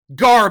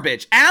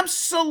Garbage.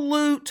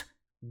 Absolute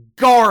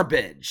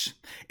garbage.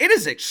 It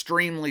is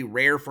extremely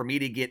rare for me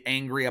to get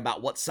angry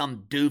about what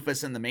some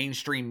doofus in the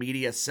mainstream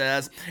media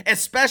says,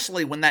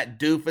 especially when that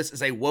doofus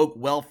is a woke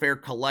welfare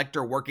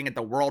collector working at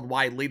the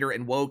worldwide leader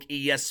in woke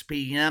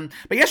ESPN.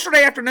 But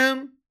yesterday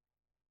afternoon,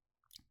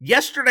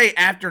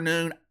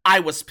 I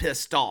was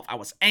pissed off. I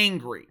was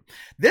angry.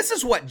 This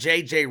is what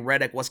JJ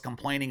Redick was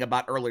complaining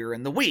about earlier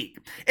in the week.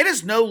 It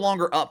is no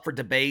longer up for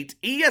debate.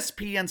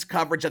 ESPN's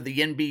coverage of the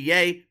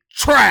NBA,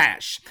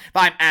 trash. If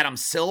I'm Adam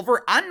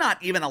Silver, I'm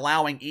not even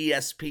allowing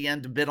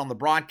ESPN to bid on the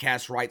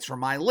broadcast rights for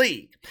my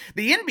league.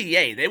 The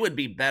NBA, they would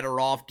be better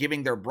off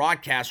giving their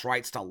broadcast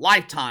rights to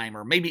Lifetime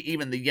or maybe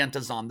even the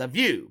Yentas on The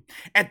View.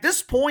 At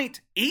this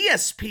point,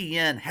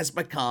 ESPN has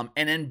become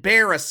an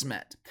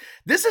embarrassment.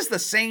 This is the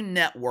same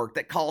network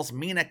that calls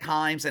Mina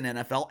Kimes an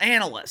NFL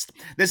analyst.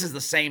 This is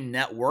the same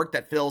network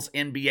that fills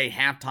NBA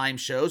halftime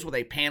shows with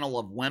a panel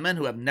of women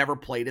who have never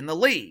played in the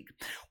league.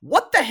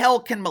 What the hell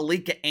can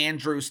Malika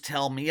Andrews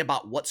tell me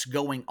about what's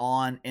going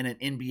on in an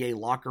NBA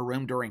locker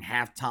room during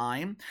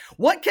halftime?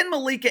 What can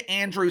Malika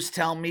Andrews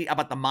tell me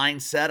about the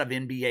mindset of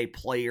NBA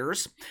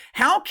players?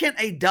 How can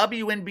a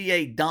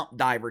WNBA dump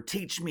diver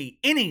teach me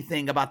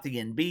anything about the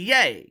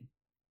NBA?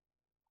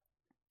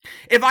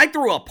 If I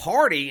threw a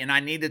party and I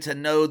needed to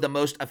know the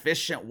most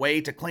efficient way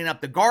to clean up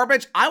the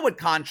garbage, I would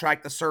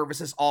contract the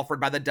services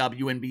offered by the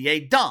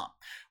WNBA dump.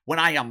 When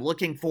I am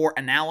looking for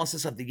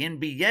analysis of the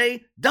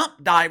NBA,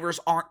 dump divers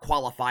aren't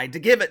qualified to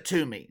give it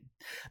to me.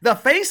 The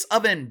face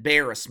of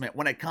embarrassment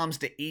when it comes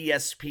to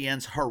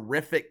ESPN's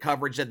horrific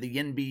coverage of the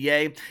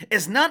NBA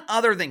is none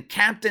other than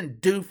Captain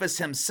Doofus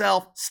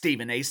himself,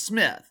 Stephen A.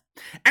 Smith.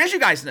 As you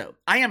guys know,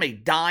 I am a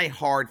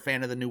die-hard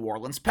fan of the New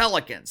Orleans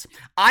Pelicans.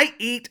 I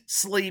eat,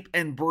 sleep,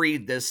 and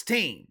breathe this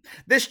team.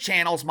 This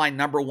channel's my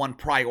number one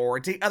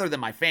priority, other than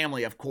my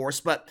family, of course,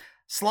 but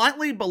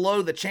slightly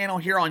below the channel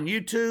here on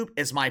YouTube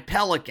is my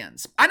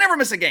Pelicans. I never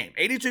miss a game.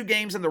 82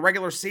 games in the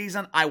regular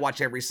season, I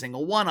watch every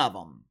single one of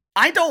them.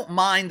 I don't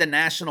mind the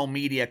national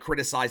media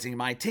criticizing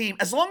my team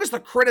as long as the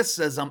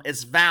criticism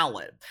is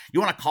valid. You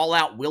want to call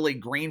out Willie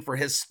Green for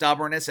his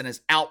stubbornness and his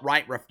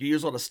outright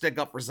refusal to stick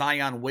up for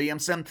Zion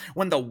Williamson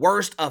when the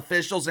worst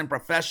officials in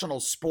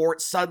professional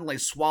sports suddenly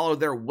swallow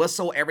their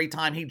whistle every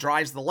time he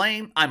drives the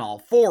lane? I'm all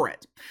for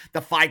it. The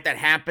fight that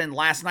happened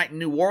last night in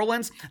New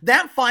Orleans,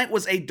 that fight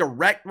was a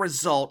direct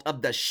result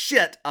of the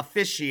shit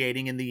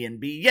officiating in the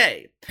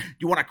NBA.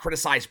 You want to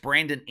criticize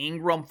Brandon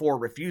Ingram for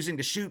refusing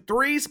to shoot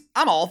threes?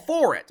 I'm all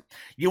for it.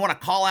 You want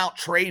to call out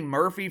Trey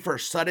Murphy for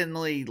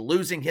suddenly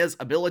losing his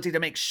ability to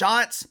make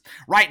shots?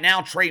 Right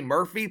now, Trey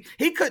Murphy,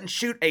 he couldn't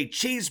shoot a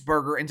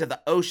cheeseburger into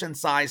the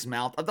ocean-sized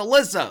mouth of the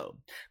Lizzo.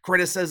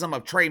 Criticism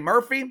of Trey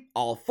Murphy?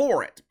 All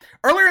for it.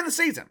 Earlier in the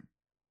season,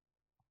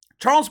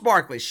 Charles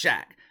Barkley,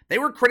 Shaq, they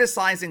were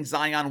criticizing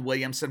Zion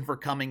Williamson for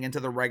coming into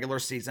the regular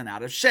season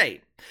out of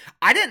shape.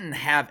 I didn't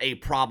have a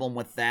problem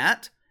with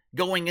that.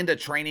 Going into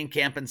training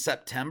camp in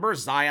September,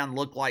 Zion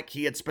looked like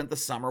he had spent the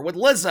summer with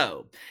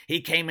Lizzo.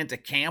 He came into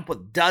camp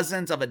with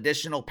dozens of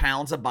additional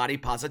pounds of body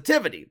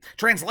positivity.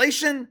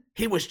 Translation,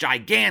 he was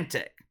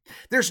gigantic.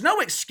 There's no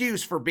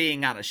excuse for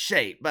being out of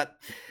shape, but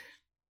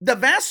the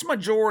vast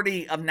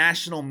majority of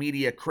national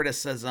media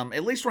criticism,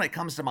 at least when it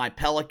comes to my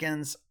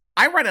Pelicans,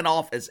 I write it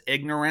off as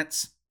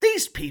ignorance.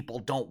 These people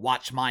don't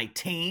watch my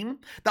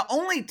team. The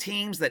only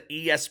teams that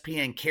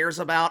ESPN cares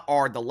about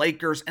are the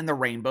Lakers and the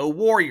Rainbow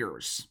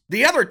Warriors.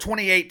 The other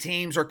 28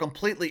 teams are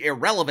completely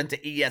irrelevant to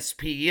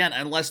ESPN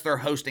unless they're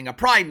hosting a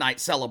Pride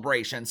Night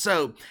celebration.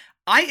 So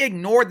I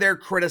ignored their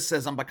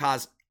criticism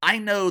because I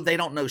know they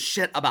don't know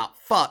shit about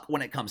fuck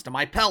when it comes to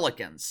my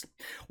Pelicans.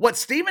 What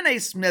Stephen A.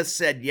 Smith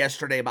said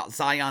yesterday about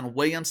Zion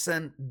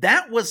Williamson,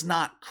 that was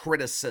not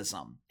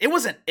criticism. It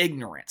wasn't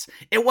ignorance.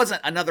 It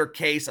wasn't another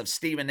case of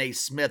Stephen A.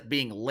 Smith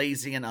being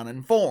lazy and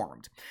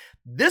uninformed.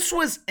 This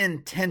was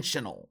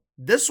intentional.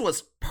 This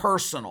was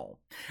personal.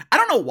 I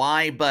don't know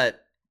why, but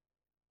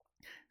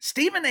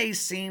Stephen A.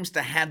 seems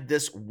to have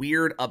this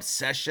weird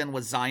obsession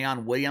with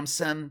Zion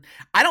Williamson.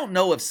 I don't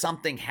know if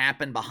something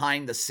happened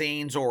behind the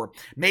scenes, or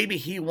maybe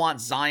he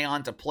wants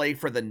Zion to play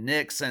for the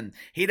Knicks and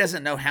he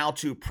doesn't know how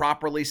to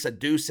properly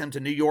seduce him to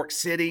New York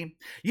City.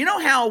 You know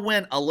how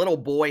when a little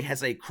boy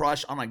has a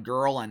crush on a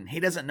girl and he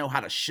doesn't know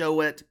how to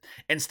show it?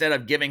 Instead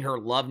of giving her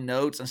love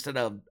notes, instead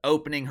of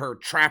opening her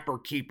trapper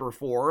keeper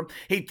for her,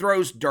 he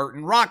throws dirt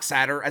and rocks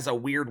at her as a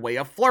weird way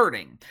of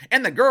flirting.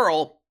 And the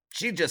girl,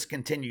 she just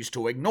continues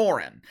to ignore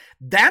him.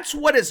 That's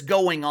what is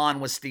going on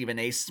with Stephen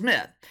A.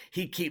 Smith.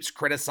 He keeps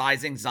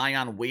criticizing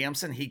Zion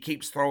Williamson. He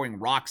keeps throwing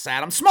rocks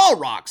at him. Small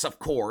rocks, of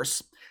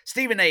course.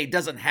 Stephen A.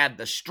 doesn't have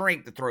the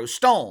strength to throw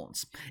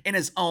stones. In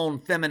his own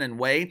feminine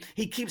way,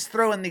 he keeps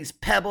throwing these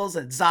pebbles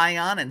at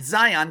Zion, and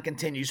Zion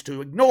continues to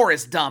ignore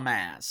his dumb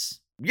ass.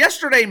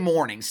 Yesterday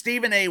morning,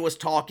 Stephen A. was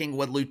talking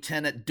with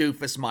Lieutenant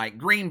Doofus Mike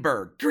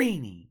Greenberg.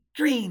 Greenie.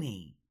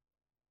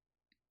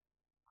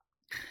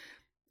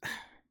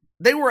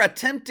 They were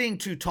attempting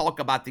to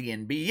talk about the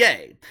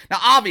NBA. Now,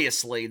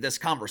 obviously, this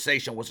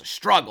conversation was a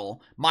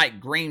struggle. Mike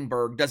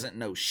Greenberg doesn't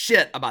know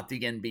shit about the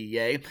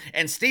NBA,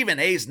 and Stephen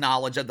A's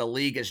knowledge of the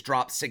league has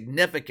dropped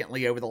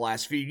significantly over the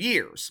last few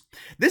years.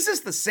 This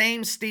is the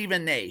same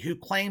Stephen A who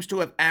claims to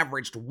have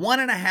averaged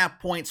 1.5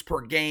 points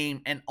per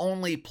game and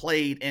only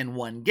played in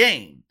one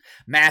game.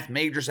 Math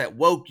majors at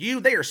Woke U,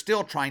 they are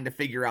still trying to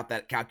figure out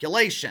that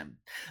calculation.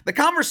 The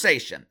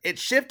conversation, it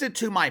shifted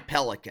to my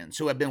Pelicans,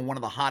 who have been one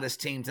of the hottest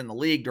teams in the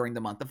league during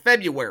the month of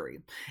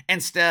February.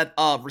 Instead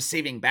of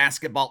receiving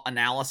basketball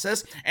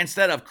analysis,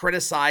 instead of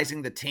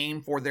criticizing the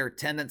team for their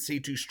tendency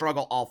to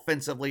struggle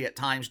offensively at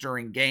times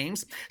during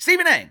games,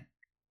 Stephen A,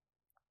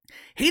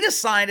 he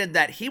decided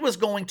that he was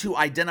going to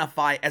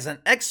identify as an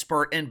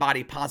expert in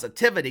body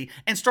positivity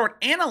and start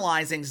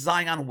analyzing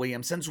Zion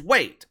Williamson's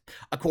weight.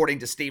 According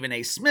to Stephen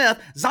A. Smith,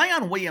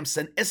 Zion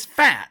Williamson is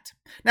fat.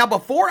 Now,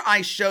 before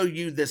I show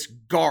you this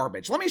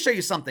garbage, let me show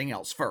you something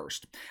else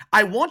first.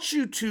 I want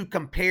you to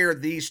compare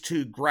these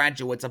two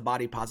graduates of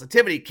body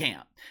positivity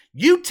camp.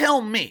 You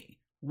tell me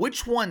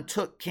which one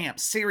took camp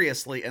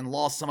seriously and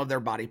lost some of their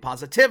body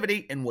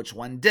positivity and which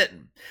one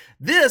didn't.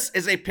 This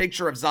is a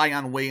picture of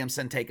Zion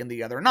Williamson taken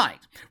the other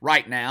night.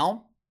 Right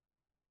now,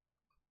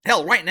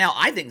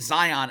 I think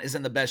Zion is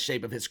in the best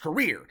shape of his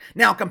career.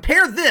 Now,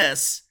 compare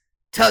this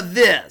to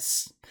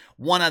this.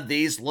 One of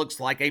these looks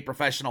like a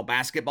professional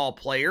basketball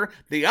player.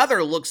 The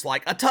other looks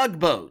like a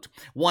tugboat.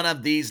 One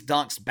of these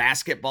dunks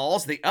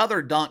basketballs. The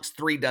other dunks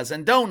 3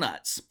 dozen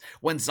donuts.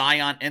 When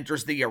Zion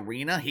enters the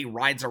arena, he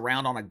rides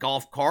around on a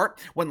golf cart.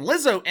 When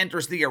Lizzo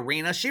enters the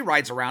arena, she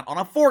rides around on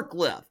a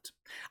forklift.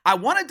 I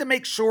wanted to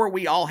make sure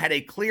we all had a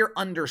clear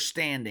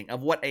understanding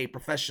of what a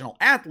professional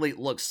athlete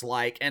looks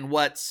like and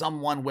what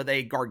someone with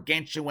a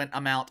gargantuan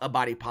amount of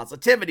body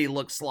positivity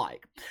looks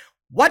like.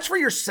 Watch for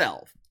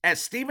yourself as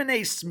Stephen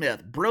A.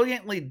 Smith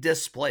brilliantly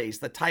displays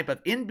the type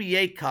of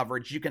NBA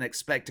coverage you can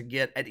expect to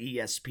get at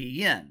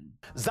ESPN.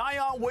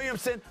 Zion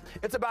Williamson,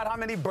 it's about how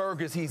many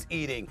burgers he's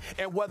eating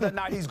and whether or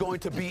not he's going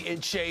to be in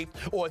shape,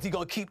 or is he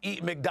going to keep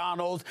eating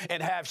McDonald's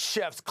and have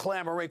chefs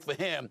clamoring for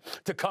him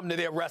to come to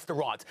their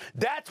restaurants.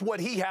 That's what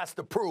he has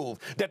to prove,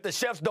 that the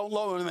chefs don't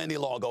love him any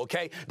longer,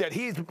 okay? That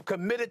he's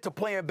committed to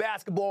playing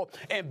basketball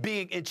and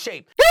being in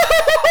shape.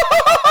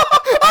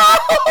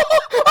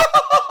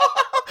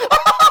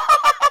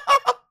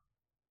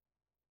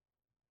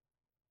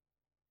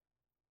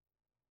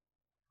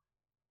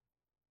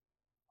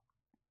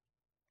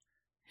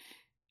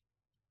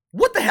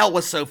 What the hell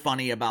was so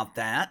funny about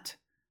that?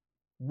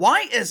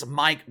 Why is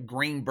Mike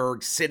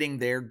Greenberg sitting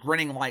there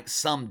grinning like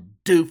some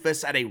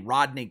doofus at a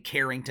Rodney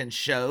Carrington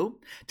show?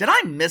 Did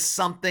I miss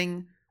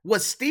something?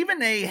 Was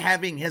Stephen A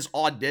having his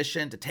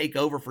audition to take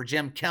over for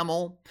Jim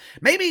Kimmel?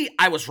 Maybe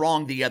I was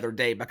wrong the other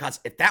day,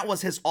 because if that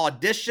was his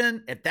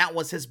audition, if that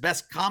was his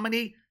best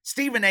comedy,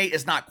 Stephen A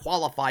is not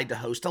qualified to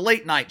host a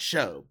late night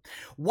show.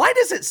 Why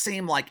does it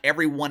seem like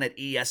everyone at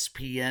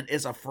ESPN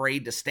is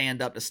afraid to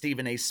stand up to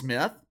Stephen A.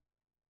 Smith?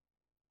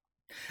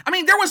 I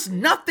mean, there was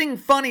nothing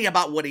funny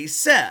about what he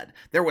said.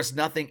 There was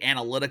nothing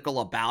analytical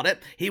about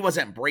it. He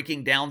wasn't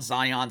breaking down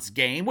Zion's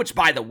game, which,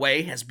 by the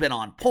way, has been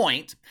on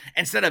point.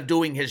 Instead of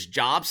doing his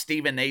job,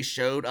 Stephen A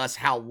showed us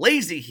how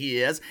lazy he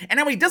is and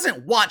how he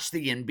doesn't watch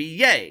the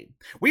NBA.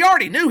 We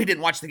already knew he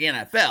didn't watch the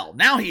NFL.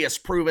 Now he has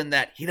proven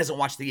that he doesn't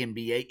watch the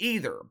NBA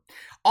either.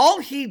 All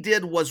he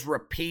did was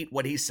repeat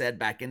what he said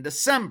back in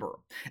December.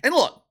 And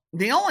look,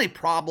 the only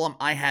problem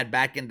I had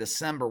back in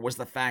December was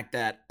the fact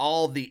that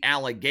all the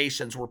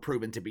allegations were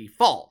proven to be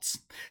false.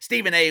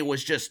 Stephen A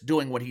was just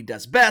doing what he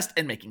does best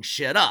and making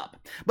shit up.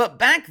 But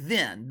back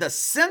then, the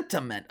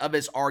sentiment of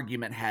his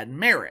argument had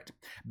merit.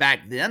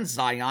 Back then,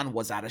 Zion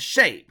was out of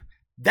shape.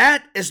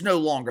 That is no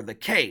longer the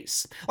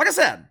case. Like I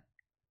said,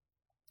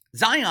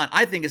 Zion,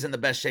 I think, is in the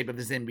best shape of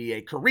his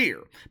NBA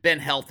career. Been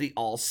healthy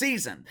all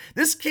season.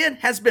 This kid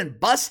has been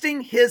busting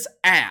his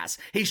ass.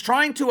 He's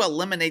trying to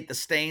eliminate the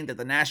stain that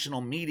the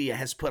national media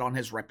has put on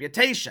his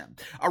reputation.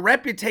 A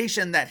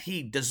reputation that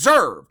he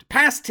deserved.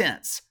 Past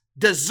tense.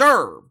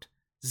 Deserved.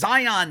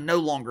 Zion no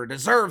longer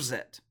deserves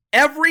it.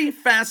 Every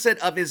facet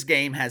of his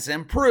game has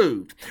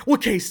improved. Well,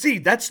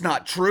 KC, that's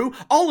not true.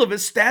 All of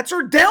his stats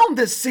are down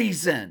this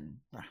season.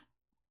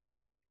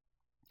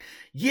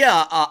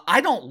 Yeah, I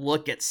don't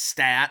look at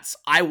stats.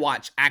 I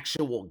watch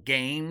actual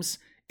games.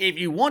 If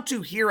you want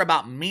to hear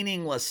about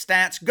meaningless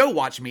stats, go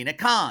watch Mina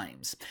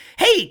Kimes.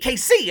 Hey,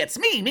 KC, it's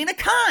me, Mina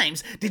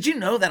Kimes. Did you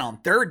know that on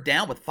third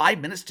down with 5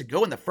 minutes to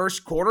go in the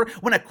first quarter,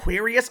 when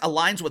Aquarius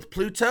aligns with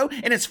Pluto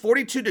and it's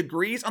 42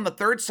 degrees on the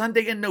third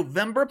Sunday in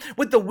November,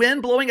 with the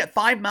wind blowing at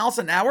 5 miles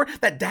an hour,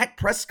 that Dak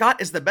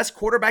Prescott is the best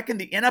quarterback in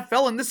the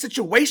NFL in this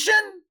situation?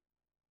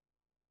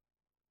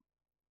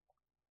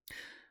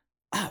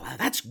 Oh,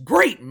 that's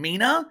great,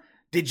 Mina.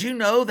 Did you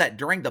know that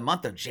during the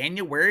month of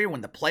January,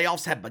 when the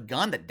playoffs have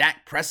begun, that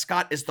Dak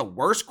Prescott is the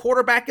worst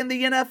quarterback in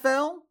the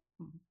NFL?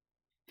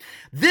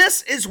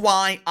 This is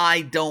why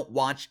I don't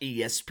watch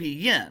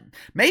ESPN.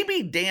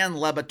 Maybe Dan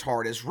Le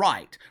Batard is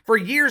right. For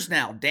years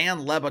now,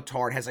 Dan Le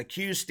Batard has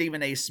accused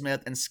Stephen A.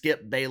 Smith and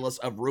Skip Bayless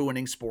of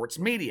ruining sports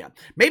media.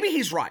 Maybe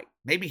he's right.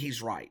 Maybe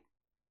he's right.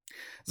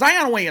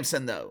 Zion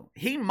Williamson, though,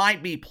 he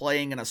might be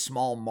playing in a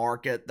small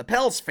market. The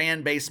Pels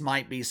fan base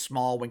might be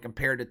small when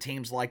compared to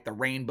teams like the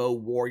Rainbow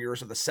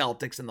Warriors or the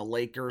Celtics and the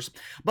Lakers.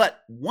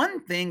 But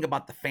one thing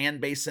about the fan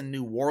base in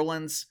New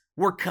Orleans,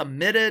 we're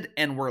committed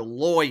and we're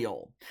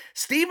loyal.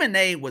 Stephen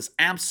A. was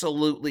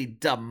absolutely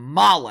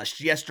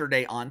demolished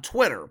yesterday on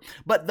Twitter,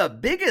 but the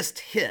biggest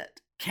hit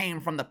came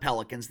from the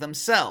Pelicans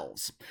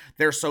themselves.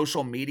 Their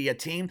social media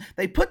team,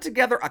 they put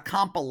together a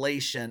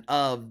compilation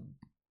of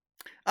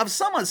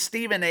some of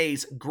Stephen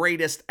A.'s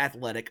greatest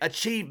athletic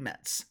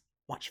achievements.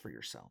 Watch for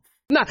yourself.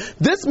 Now,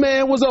 this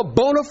man was a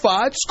bona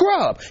fide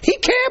scrub. He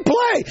can't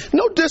play.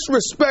 No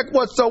disrespect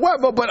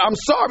whatsoever, but I'm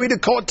sorry to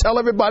tell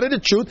everybody the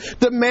truth.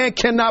 The man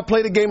cannot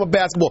play the game of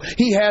basketball.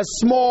 He has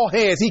small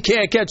hands. He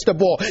can't catch the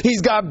ball.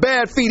 He's got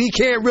bad feet. He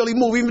can't really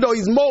move, even though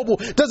he's mobile.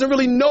 Doesn't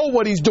really know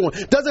what he's doing.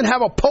 Doesn't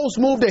have a post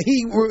move that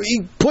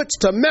he puts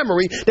to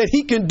memory that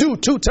he can do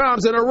 2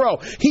 times in a row.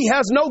 He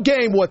has no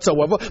game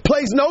whatsoever.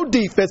 Plays no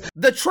defense.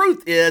 The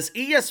truth is,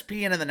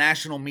 ESPN and the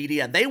national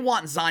media, they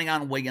want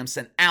Zion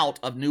Williamson out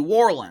of New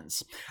Orleans.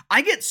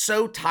 I get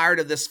so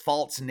tired of this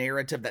false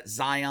narrative that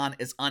Zion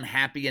is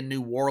unhappy in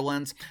New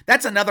Orleans.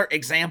 That's another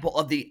example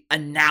of the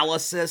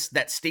analysis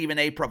that Stephen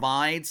A.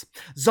 provides.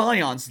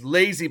 Zion's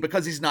lazy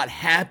because he's not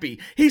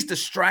happy. He's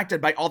distracted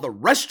by all the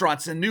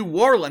restaurants in New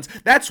Orleans.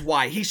 That's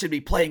why he should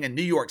be playing in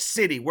New York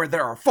City, where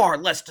there are far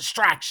less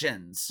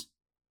distractions.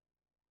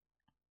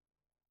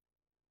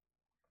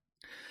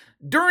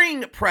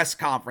 During press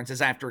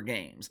conferences after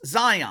games,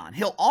 Zion,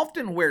 he'll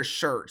often wear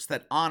shirts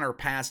that honor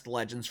past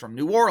legends from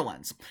New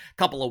Orleans. A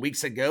couple of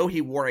weeks ago,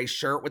 he wore a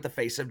shirt with the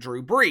face of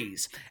Drew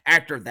Brees.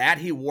 After that,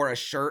 he wore a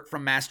shirt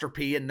from Master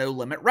P and No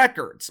Limit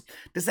Records.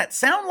 Does that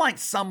sound like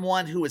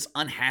someone who is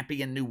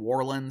unhappy in New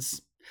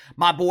Orleans?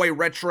 My boy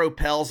Retro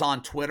Pels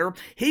on Twitter,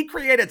 he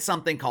created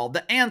something called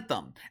the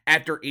Anthem.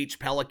 After each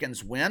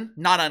Pelicans win,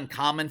 not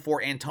uncommon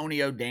for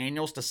Antonio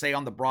Daniels to say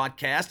on the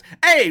broadcast,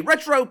 "Hey,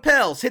 Retro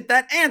Pels, hit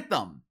that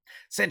anthem."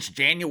 Since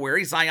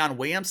January, Zion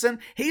Williamson,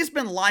 he's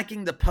been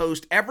liking the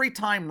post every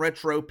time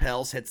Retro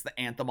Pels hits the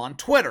anthem on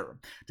Twitter.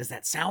 Does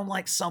that sound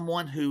like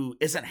someone who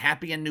isn't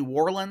happy in New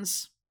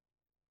Orleans?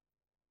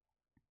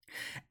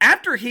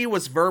 After he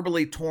was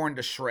verbally torn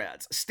to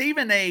shreds,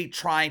 Stephen A.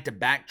 tried to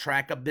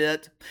backtrack a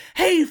bit.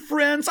 "Hey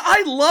friends,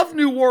 I love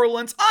New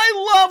Orleans.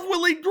 I love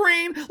Willie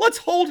Green. Let's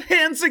hold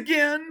hands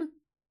again."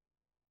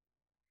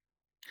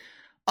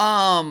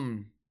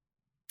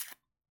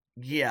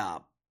 Yeah,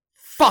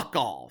 fuck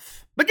off.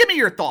 But give me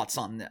your thoughts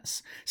on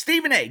this.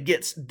 Stephen A.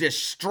 gets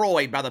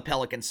destroyed by the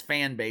Pelicans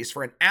fan base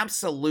for an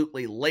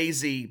absolutely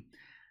lazy,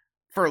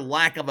 for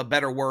lack of a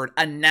better word,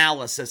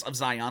 analysis of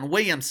Zion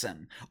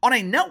Williamson. On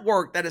a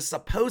network that is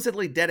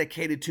supposedly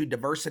dedicated to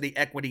diversity,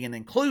 equity, and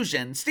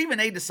inclusion, Stephen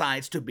A.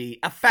 decides to be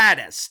a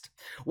faddist.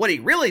 What he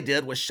really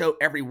did was show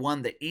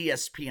everyone that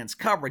ESPN's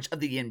coverage of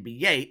the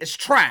NBA is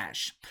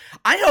trash.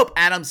 I hope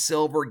Adam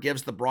Silver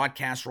gives the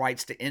broadcast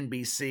rights to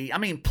NBC. I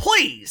mean,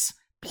 please,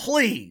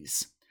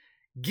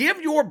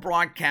 give your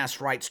broadcast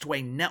rights to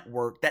a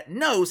network that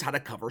knows how to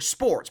cover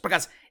sports,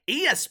 because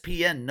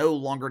ESPN no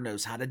longer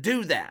knows how to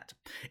do that.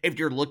 If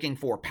you're looking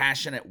for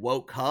passionate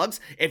woke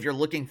hugs, if you're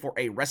looking for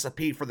a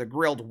recipe for the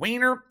grilled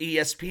wiener,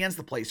 ESPN's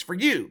the place for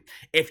you.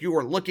 If you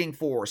are looking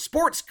for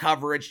sports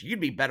coverage, you'd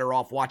be better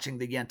off watching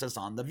the Yentas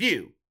on The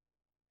View.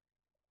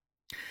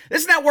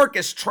 This network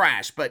is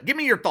trash, but give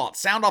me your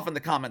thoughts. Sound off in the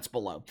comments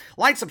below.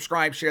 Like,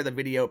 subscribe, share the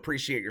video.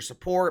 Appreciate your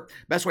support.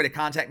 Best way to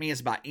contact me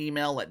is by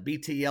email at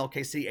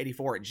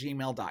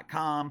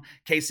btlkc84@gmail.com,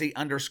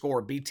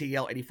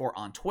 KC_BTL84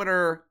 on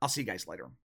Twitter. I'll see you guys later.